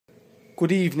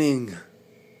Good evening.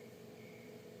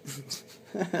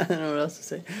 I don't know what else to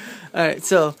say. Alright,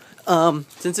 so,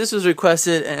 since this was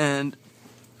requested and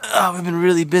we've been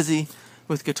really busy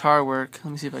with guitar work,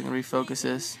 let me see if I can refocus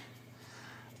this.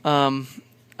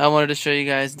 I wanted to show you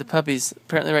guys the puppies.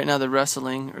 Apparently right now they're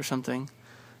wrestling or something.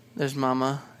 There's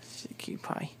Mama. She's a cute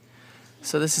pie.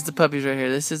 So this is the puppies right here.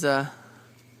 This is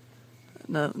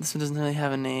no, this one doesn't really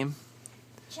have a name.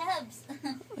 Chubs.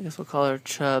 I guess we'll call her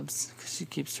Chubs because she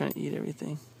keeps trying to eat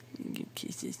everything. Give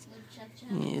kisses. Little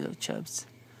chub. Yeah, little Chubs.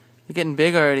 They're getting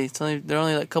big already. They're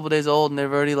only like a couple days old and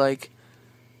they've already like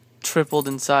tripled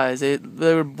in size. They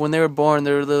were when they were born.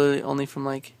 They were literally only from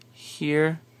like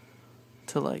here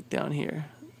to like down here.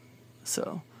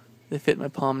 So they fit in my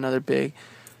palm. Now they're big.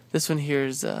 This one here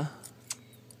is a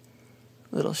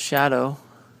little Shadow.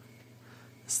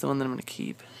 It's the one that I'm gonna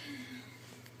keep.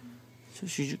 So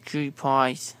she's a cutie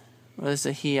pie. Well, this is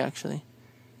a he actually.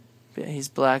 But yeah, he's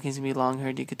black. He's gonna be long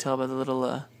haired. You could tell by the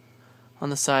little on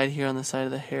the side here, on the side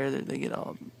of the hair, that they get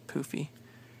all poofy.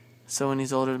 So when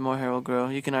he's older, more hair will grow.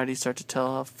 You can already start to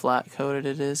tell how flat coated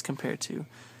it is compared to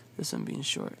this one being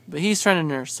short. But he's trying to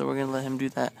nurse, so we're gonna let him do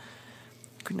that.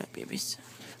 Good night, babies.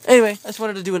 Anyway, I just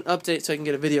wanted to do an update so I can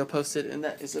get a video posted, and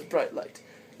that is a bright light.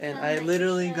 And I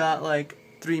literally got like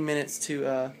 3 minutes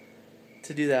to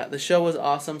do that. The show was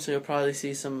awesome, so you'll probably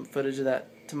see some footage of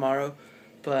that tomorrow.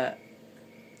 But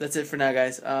that's it for now,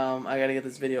 guys. I gotta get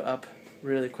this video up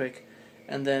really quick,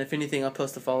 and then if anything, I'll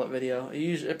post a follow-up video.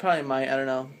 It probably might. I don't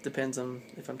know. Depends on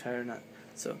if I'm tired or not.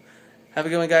 So, have a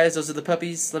good one, guys. Those are the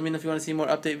puppies. Let me know if you want to see more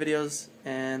update videos,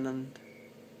 and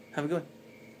have a good one.